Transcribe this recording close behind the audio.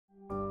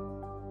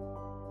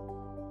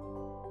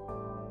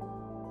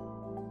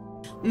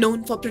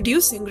Known for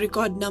producing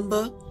record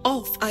number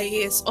of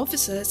IAS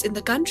officers in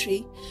the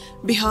country,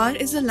 Bihar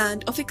is a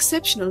land of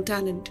exceptional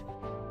talent.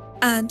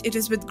 And it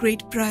is with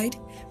great pride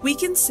we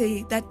can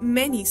say that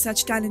many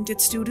such talented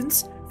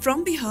students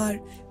from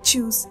Bihar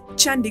choose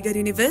Chandigarh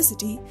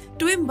University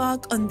to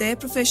embark on their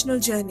professional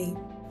journey.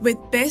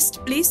 With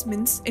best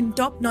placements in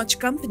top-notch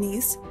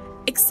companies,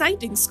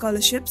 exciting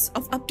scholarships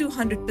of up to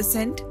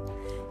 100%,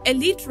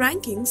 elite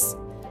rankings,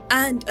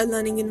 and a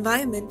learning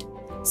environment,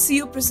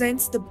 CU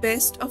presents the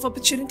best of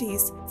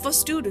opportunities for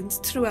students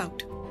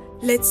throughout.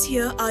 Let's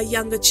hear our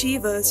young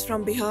achievers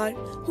from Bihar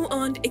who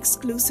earned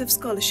exclusive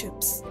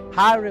scholarships.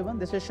 Hi everyone,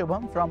 this is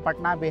Shubham from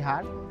Patna,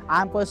 Bihar.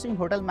 I am pursuing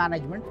hotel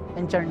management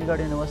in Chandigarh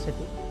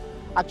University.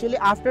 Actually,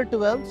 after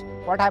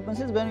 12th, what happens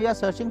is when we are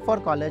searching for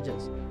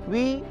colleges,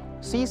 we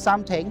see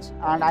some things,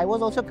 and I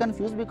was also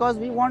confused because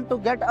we want to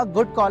get a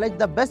good college,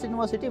 the best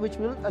university which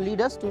will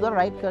lead us to the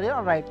right career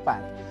or right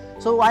path.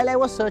 So while I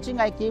was searching,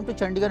 I came to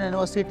Chandigarh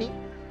University,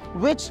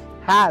 which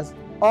has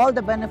all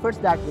the benefits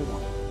that we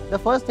want. The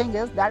first thing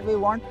is that we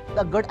want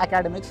the good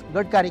academics,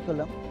 good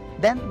curriculum,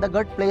 then the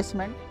good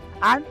placement,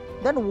 and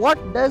then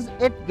what does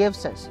it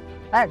gives us?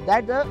 Right,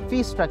 that's the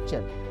fee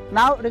structure.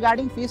 Now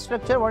regarding fee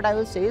structure, what I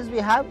will say is we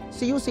have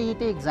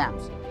CUCET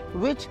exams,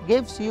 which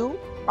gives you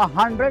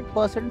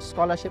 100%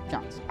 scholarship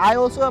chance. I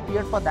also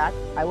appeared for that.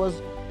 I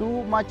was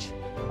too much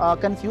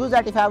confused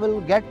that if I will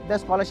get the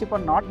scholarship or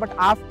not, but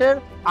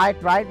after I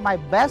tried my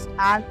best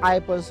and I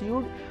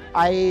pursued,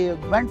 I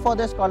went for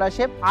the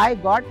scholarship, I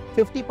got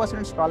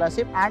 50%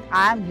 scholarship, and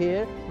I am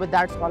here with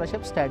that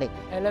scholarship studying.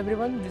 Hello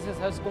everyone, this is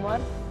Harsh Kumar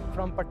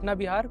from Patna,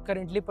 Bihar,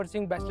 currently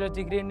pursuing bachelor's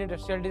degree in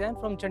industrial design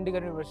from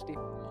Chandigarh University.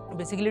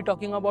 Basically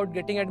talking about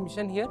getting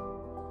admission here.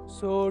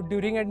 So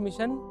during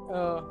admission,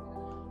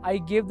 I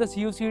gave the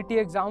CUCET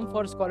exam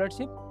for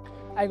scholarship.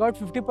 I got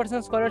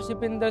 50%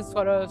 scholarship in the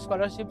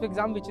scholarship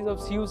exam, which is of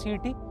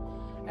CUCET,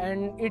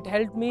 and it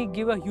helped me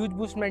give a huge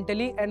boost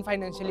mentally and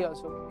financially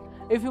also.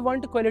 If you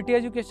want quality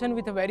education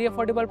with a very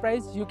affordable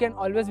price, you can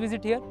always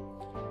visit here,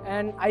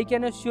 and I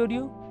can assure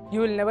you,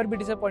 you will never be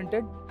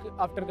disappointed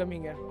after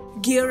coming here.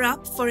 Gear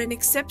up for an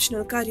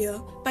exceptional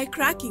career by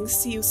cracking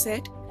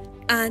CUCET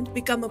and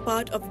become a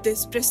part of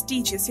this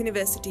prestigious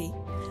university.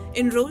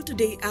 Enroll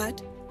today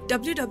at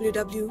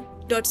www.cucht.in.